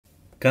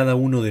Cada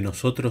uno de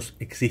nosotros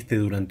existe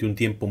durante un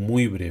tiempo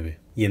muy breve,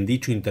 y en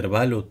dicho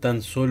intervalo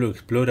tan solo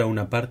explora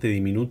una parte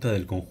diminuta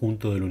del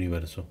conjunto del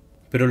universo.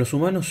 Pero los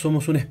humanos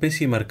somos una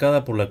especie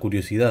marcada por la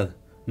curiosidad.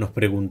 Nos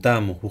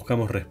preguntamos,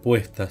 buscamos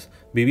respuestas,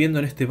 viviendo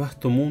en este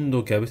vasto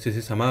mundo que a veces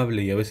es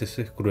amable y a veces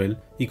es cruel,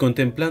 y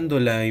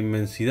contemplando la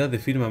inmensidad de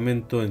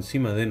firmamento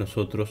encima de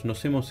nosotros,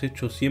 nos hemos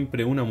hecho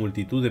siempre una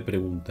multitud de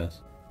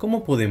preguntas.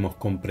 ¿Cómo podemos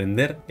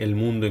comprender el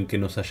mundo en que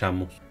nos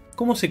hallamos?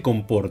 ¿Cómo se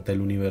comporta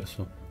el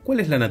universo? ¿Cuál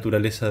es la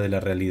naturaleza de la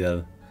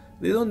realidad?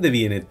 ¿De dónde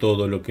viene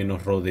todo lo que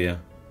nos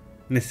rodea?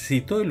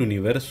 ¿Necesitó el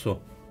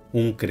universo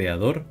un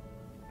creador?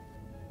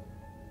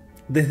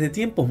 Desde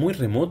tiempos muy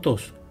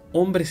remotos,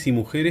 hombres y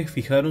mujeres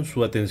fijaron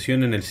su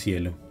atención en el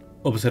cielo.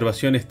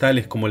 Observaciones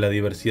tales como la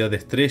diversidad de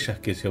estrellas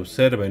que se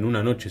observa en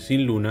una noche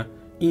sin luna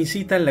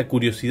incitan la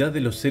curiosidad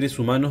de los seres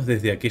humanos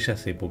desde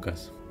aquellas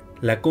épocas.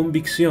 La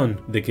convicción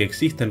de que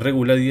existen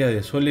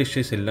regularidades o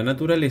leyes en la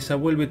naturaleza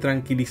vuelve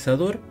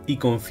tranquilizador y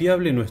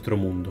confiable nuestro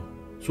mundo.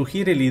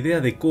 Sugiere la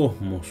idea de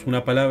cosmos,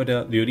 una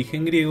palabra de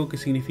origen griego que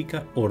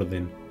significa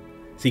orden.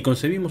 Si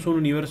concebimos un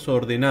universo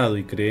ordenado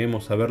y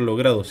creemos haber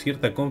logrado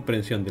cierta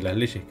comprensión de las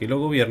leyes que lo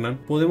gobiernan,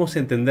 podemos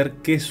entender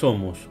qué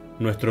somos,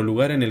 nuestro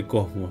lugar en el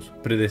cosmos,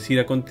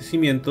 predecir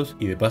acontecimientos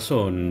y de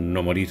paso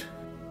no morir.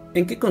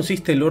 ¿En qué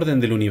consiste el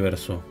orden del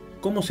universo?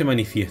 ¿Cómo se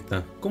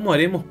manifiesta? ¿Cómo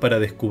haremos para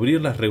descubrir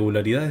las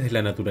regularidades de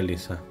la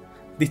naturaleza?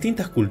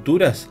 Distintas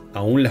culturas,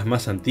 aún las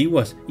más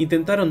antiguas,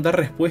 intentaron dar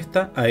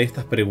respuesta a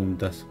estas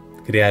preguntas.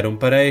 Crearon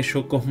para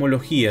ello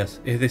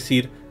cosmologías, es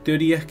decir,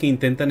 teorías que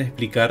intentan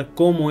explicar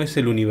cómo es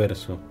el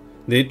universo.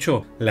 De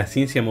hecho, la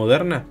ciencia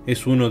moderna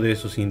es uno de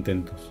esos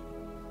intentos.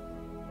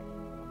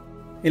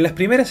 En las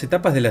primeras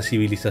etapas de la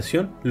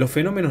civilización, los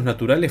fenómenos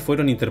naturales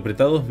fueron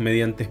interpretados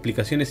mediante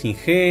explicaciones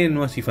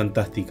ingenuas y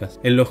fantásticas,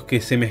 en los que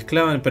se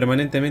mezclaban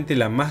permanentemente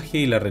la magia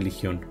y la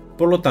religión.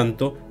 Por lo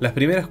tanto, las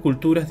primeras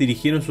culturas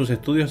dirigieron sus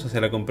estudios hacia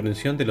la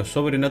comprensión de lo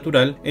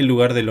sobrenatural en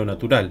lugar de lo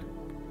natural.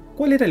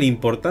 ¿Cuál era la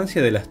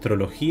importancia de la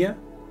astrología?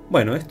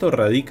 Bueno, esto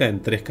radica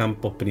en tres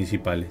campos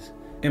principales.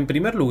 En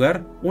primer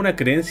lugar, una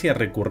creencia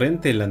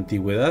recurrente en la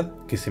antigüedad,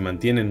 que se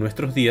mantiene en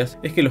nuestros días,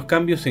 es que los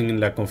cambios en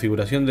la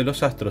configuración de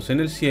los astros en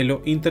el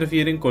cielo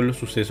interfieren con los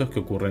sucesos que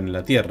ocurren en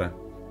la Tierra.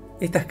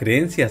 Estas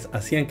creencias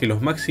hacían que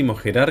los máximos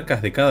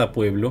jerarcas de cada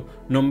pueblo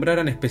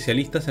nombraran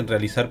especialistas en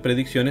realizar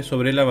predicciones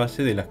sobre la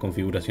base de las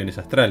configuraciones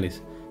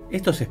astrales.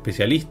 Estos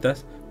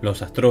especialistas,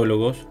 los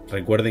astrólogos,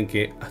 recuerden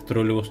que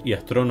astrólogos y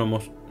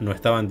astrónomos no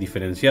estaban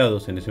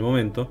diferenciados en ese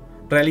momento,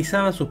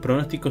 realizaban sus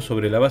pronósticos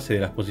sobre la base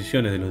de las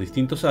posiciones de los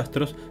distintos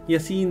astros y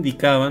así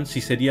indicaban si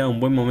sería un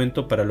buen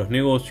momento para los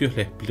negocios,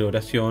 la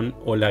exploración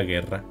o la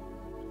guerra.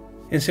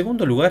 En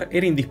segundo lugar,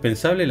 era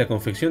indispensable la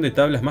confección de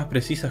tablas más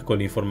precisas con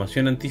la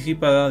información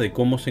anticipada de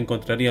cómo se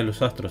encontrarían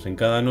los astros en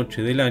cada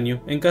noche del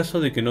año en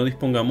caso de que no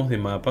dispongamos de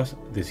mapas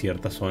de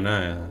ciertas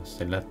zonas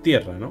en la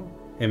Tierra, ¿no?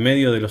 En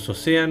medio de los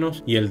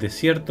océanos y el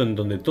desierto en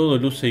donde todo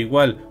luce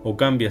igual o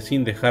cambia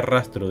sin dejar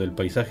rastro del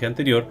paisaje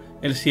anterior,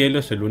 el cielo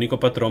es el único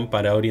patrón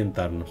para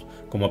orientarnos,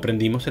 como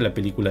aprendimos en la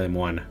película de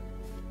Moana.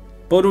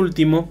 Por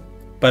último,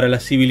 para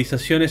las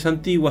civilizaciones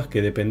antiguas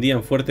que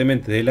dependían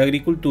fuertemente de la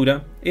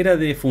agricultura, era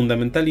de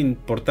fundamental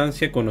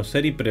importancia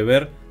conocer y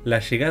prever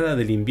la llegada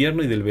del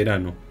invierno y del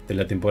verano, de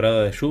la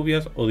temporada de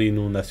lluvias o de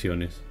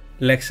inundaciones.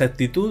 La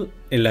exactitud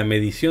en la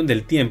medición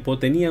del tiempo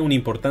tenía una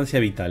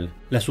importancia vital.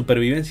 La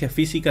supervivencia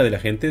física de la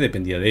gente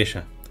dependía de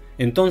ella.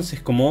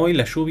 Entonces, como hoy,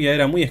 la lluvia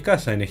era muy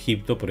escasa en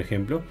Egipto, por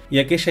ejemplo, y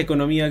aquella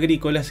economía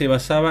agrícola se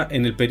basaba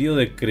en el periodo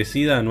de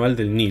crecida anual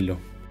del Nilo.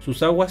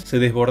 Sus aguas se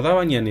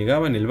desbordaban y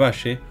anegaban el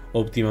valle,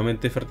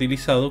 óptimamente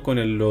fertilizado con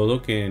el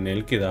lodo que en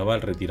él quedaba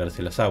al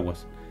retirarse las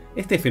aguas.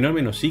 Este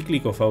fenómeno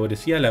cíclico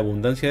favorecía la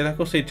abundancia de las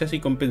cosechas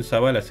y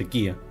compensaba la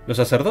sequía. Los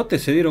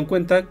sacerdotes se dieron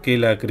cuenta que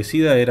la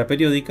crecida era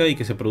periódica y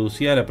que se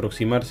producía al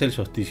aproximarse el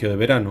solsticio de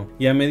verano,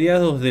 y a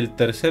mediados del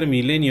tercer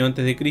milenio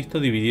a.C.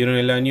 dividieron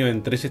el año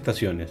en tres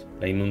estaciones: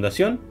 la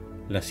inundación,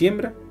 la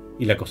siembra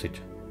y la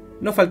cosecha.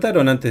 No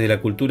faltaron antes de la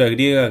cultura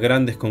griega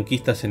grandes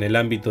conquistas en el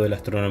ámbito de la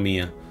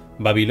astronomía.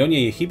 Babilonia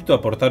y Egipto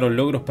aportaron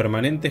logros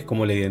permanentes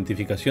como la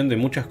identificación de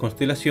muchas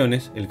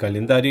constelaciones, el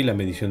calendario y la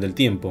medición del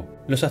tiempo.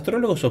 Los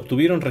astrólogos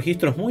obtuvieron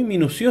registros muy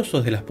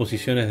minuciosos de las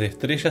posiciones de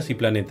estrellas y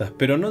planetas,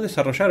 pero no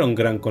desarrollaron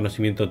gran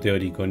conocimiento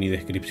teórico ni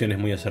descripciones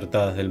muy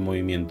acertadas del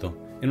movimiento.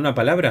 En una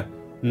palabra,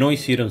 no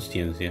hicieron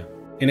ciencia.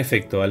 En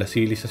efecto, a las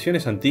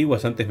civilizaciones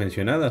antiguas antes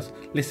mencionadas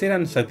les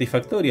eran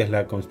satisfactorias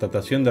la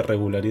constatación de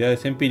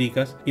regularidades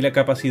empíricas y la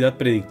capacidad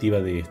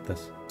predictiva de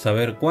estas.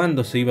 Saber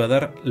cuándo se iba a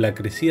dar la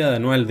crecida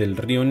anual del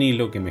río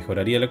Nilo que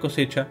mejoraría la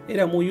cosecha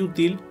era muy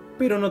útil,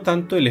 pero no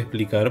tanto el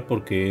explicar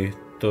por qué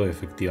esto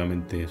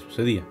efectivamente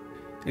sucedía.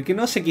 El que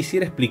no se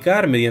quisiera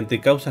explicar mediante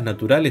causas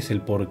naturales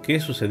el por qué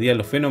sucedían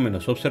los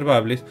fenómenos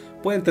observables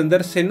puede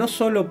entenderse no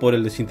solo por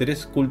el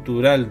desinterés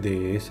cultural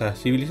de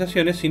esas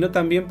civilizaciones, sino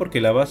también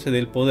porque la base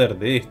del poder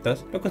de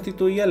estas lo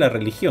constituía la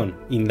religión.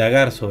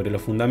 Indagar sobre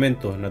los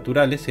fundamentos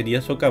naturales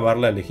sería socavar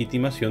la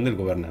legitimación del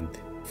gobernante.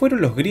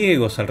 Fueron los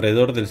griegos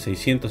alrededor del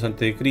 600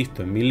 a.C.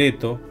 en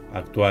Mileto,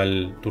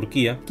 actual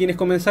Turquía, quienes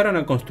comenzaron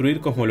a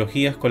construir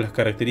cosmologías con las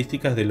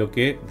características de lo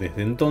que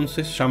desde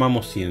entonces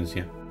llamamos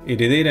ciencia.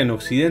 Heredera en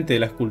Occidente de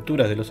las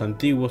culturas de los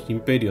antiguos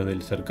imperios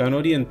del cercano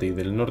Oriente y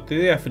del norte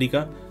de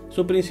África,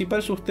 su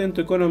principal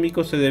sustento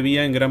económico se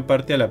debía en gran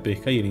parte a la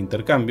pesca y el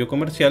intercambio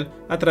comercial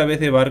a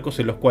través de barcos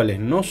en los cuales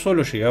no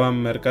solo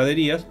llegaban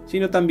mercaderías,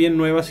 sino también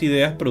nuevas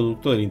ideas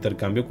producto del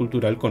intercambio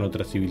cultural con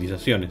otras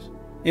civilizaciones.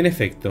 En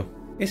efecto,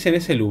 es en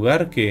ese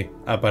lugar que,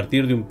 a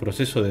partir de un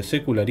proceso de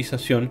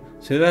secularización,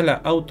 se da la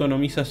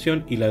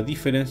autonomización y la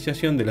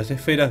diferenciación de las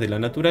esferas de la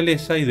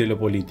naturaleza y de lo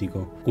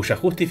político, cuya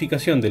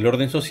justificación del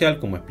orden social,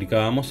 como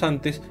explicábamos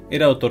antes,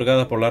 era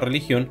otorgada por la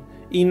religión,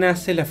 y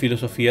nace la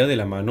filosofía de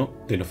la mano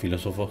de los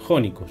filósofos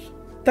jónicos.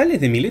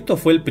 Tales de Mileto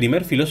fue el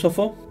primer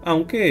filósofo,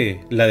 aunque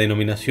la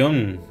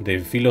denominación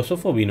de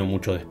filósofo vino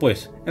mucho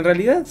después. En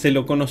realidad se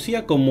lo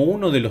conocía como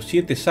uno de los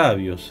 7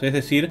 sabios, es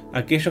decir,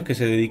 aquellos que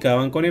se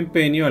dedicaban con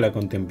empeño a la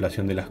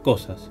contemplación de las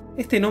cosas.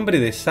 Este nombre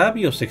de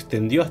sabio se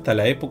extendió hasta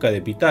la época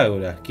de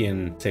Pitágoras,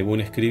 quien, según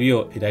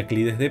escribió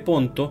Heráclides de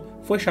Ponto,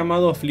 fue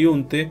llamado a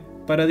Fliunte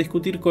para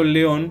discutir con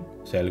León,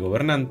 o sea el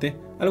gobernante,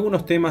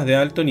 algunos temas de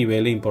alto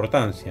nivel e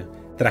importancia.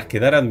 Tras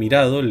quedar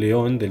admirado,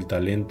 León, del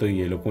talento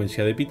y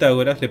elocuencia de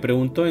Pitágoras, le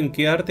preguntó en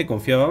qué arte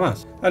confiaba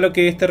más, a lo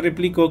que éste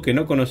replicó que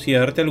no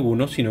conocía arte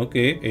alguno, sino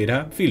que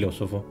era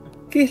filósofo.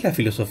 ¿Qué es la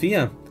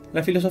filosofía?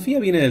 La filosofía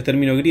viene del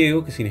término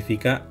griego que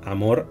significa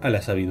amor a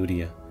la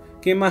sabiduría,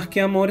 que más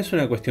que amor es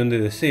una cuestión de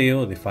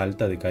deseo, de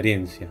falta, de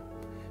carencia.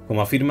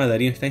 Como afirma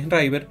Darío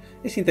Steinschreiber,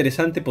 es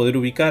interesante poder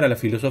ubicar a la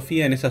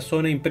filosofía en esa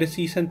zona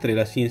imprecisa entre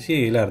la ciencia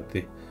y el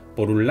arte,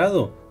 por un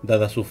lado,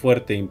 dada su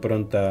fuerte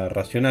impronta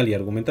racional y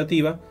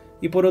argumentativa,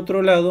 y por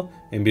otro lado,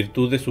 en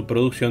virtud de su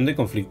producción de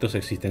conflictos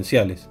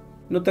existenciales.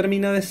 No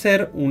termina de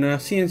ser una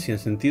ciencia en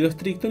sentido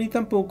estricto ni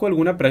tampoco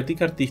alguna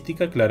práctica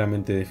artística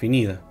claramente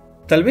definida.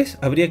 Tal vez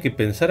habría que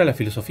pensar a la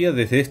filosofía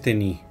desde este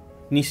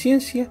ni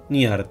ciencia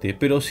ni arte,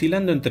 pero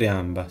oscilando entre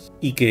ambas,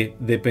 y que,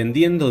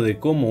 dependiendo de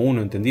cómo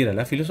uno entendiera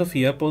la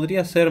filosofía,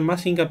 podría hacer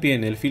más hincapié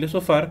en el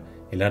filosofar,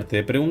 el arte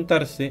de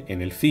preguntarse,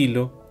 en el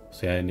filo, o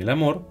sea, en el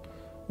amor,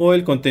 o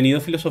el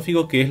contenido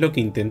filosófico, que es lo que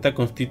intenta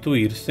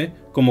constituirse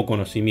como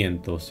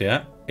conocimiento, o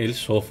sea, el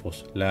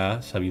sofos,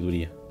 la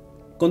sabiduría.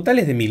 Con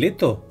Tales de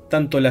Mileto,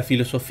 tanto la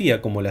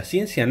filosofía como la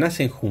ciencia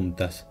nacen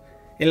juntas.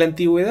 En la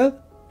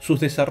antigüedad, sus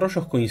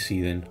desarrollos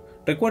coinciden.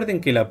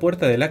 Recuerden que la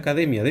puerta de la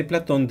Academia de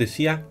Platón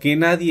decía que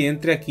nadie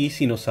entre aquí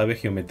si no sabe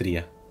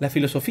geometría. La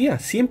filosofía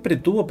siempre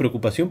tuvo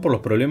preocupación por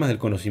los problemas del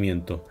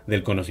conocimiento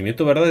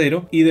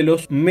verdadero y de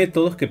los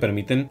métodos que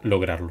permiten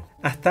lograrlo.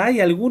 Hasta hay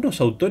algunos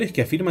autores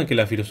que afirman que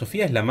la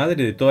filosofía es la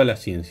madre de todas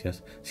las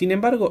ciencias. Sin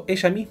embargo,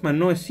 ella misma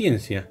no es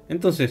ciencia.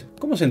 Entonces,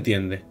 ¿cómo se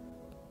entiende?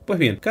 Pues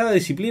bien, cada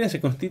disciplina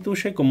se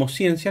constituye como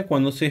ciencia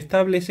cuando se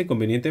establece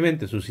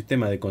convenientemente su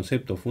sistema de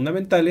conceptos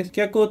fundamentales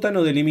que acotan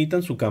o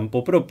delimitan su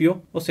campo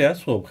propio, o sea,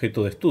 su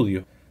objeto de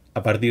estudio.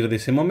 A partir de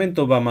ese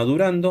momento va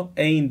madurando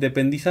e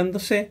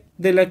independizándose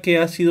de la que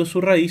ha sido su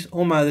raíz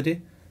o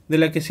madre, de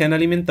la que se han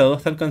alimentado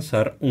hasta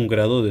alcanzar un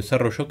grado de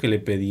desarrollo que le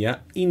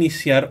pedía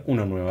iniciar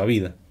una nueva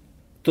vida.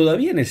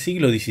 Todavía en el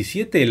siglo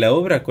XVII, la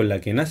obra con la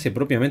que nace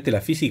propiamente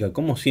la física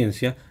como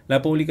ciencia,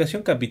 la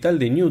publicación capital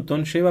de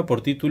Newton, lleva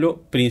por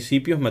título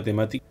Principios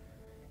Matemáticos.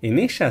 En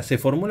ella se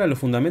formulan los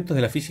fundamentos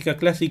de la física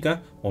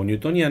clásica o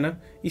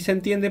newtoniana y se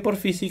entiende por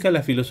física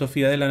la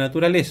filosofía de la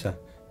naturaleza,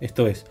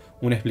 esto es,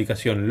 una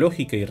explicación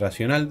lógica y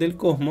racional del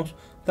cosmos,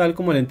 tal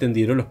como la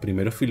entendieron los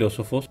primeros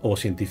filósofos o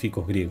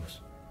científicos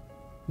griegos.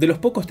 De los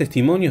pocos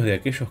testimonios de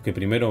aquellos que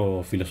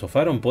primero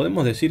filosofaron,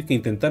 podemos decir que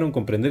intentaron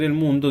comprender el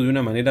mundo de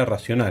una manera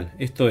racional,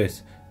 esto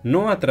es,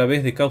 no a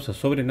través de causas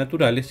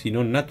sobrenaturales,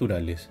 sino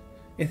naturales.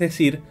 Es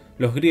decir,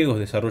 los griegos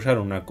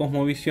desarrollaron una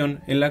cosmovisión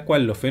en la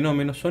cual los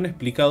fenómenos son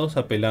explicados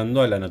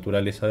apelando a la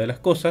naturaleza de las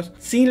cosas,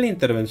 sin la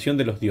intervención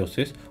de los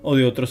dioses o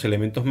de otros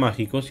elementos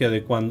mágicos y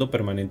adecuando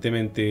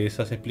permanentemente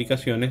esas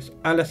explicaciones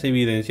a las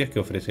evidencias que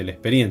ofrece la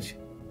experiencia.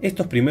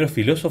 Estos primeros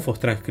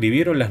filósofos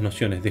transcribieron las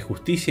nociones de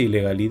justicia y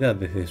legalidad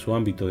desde su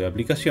ámbito de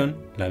aplicación,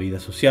 la vida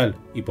social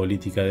y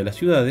política de las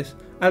ciudades,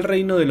 al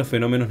reino de los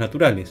fenómenos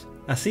naturales.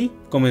 Así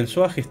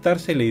comenzó a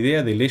gestarse la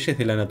idea de leyes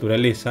de la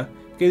naturaleza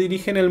que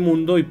dirigen el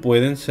mundo y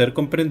pueden ser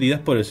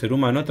comprendidas por el ser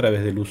humano a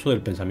través del uso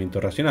del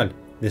pensamiento racional,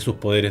 de sus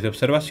poderes de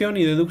observación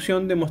y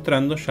deducción,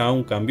 demostrando ya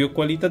un cambio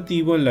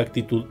cualitativo en la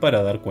actitud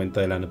para dar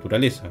cuenta de la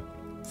naturaleza.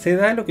 Se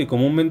da lo que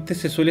comúnmente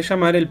se suele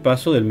llamar el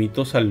paso del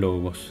mitos al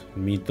logos.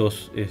 El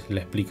mitos es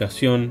la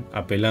explicación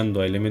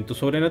apelando a elementos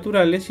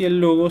sobrenaturales y el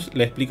logos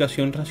la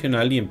explicación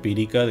racional y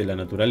empírica de la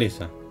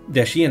naturaleza. De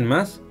allí en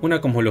más,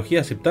 una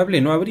cosmología aceptable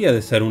no habría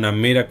de ser una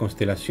mera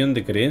constelación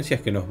de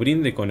creencias que nos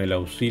brinde con el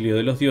auxilio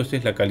de los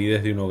dioses la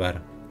calidez de un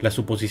hogar. Las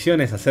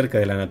suposiciones acerca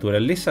de la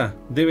naturaleza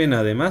deben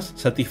además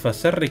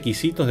satisfacer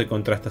requisitos de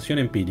contrastación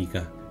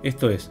empírica,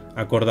 esto es,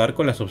 acordar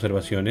con las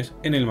observaciones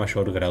en el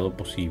mayor grado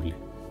posible.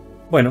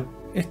 Bueno,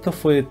 esto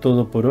fue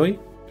todo por hoy.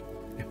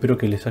 Espero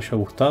que les haya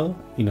gustado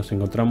y nos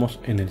encontramos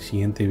en el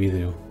siguiente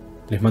video.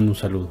 Les mando un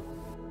saludo.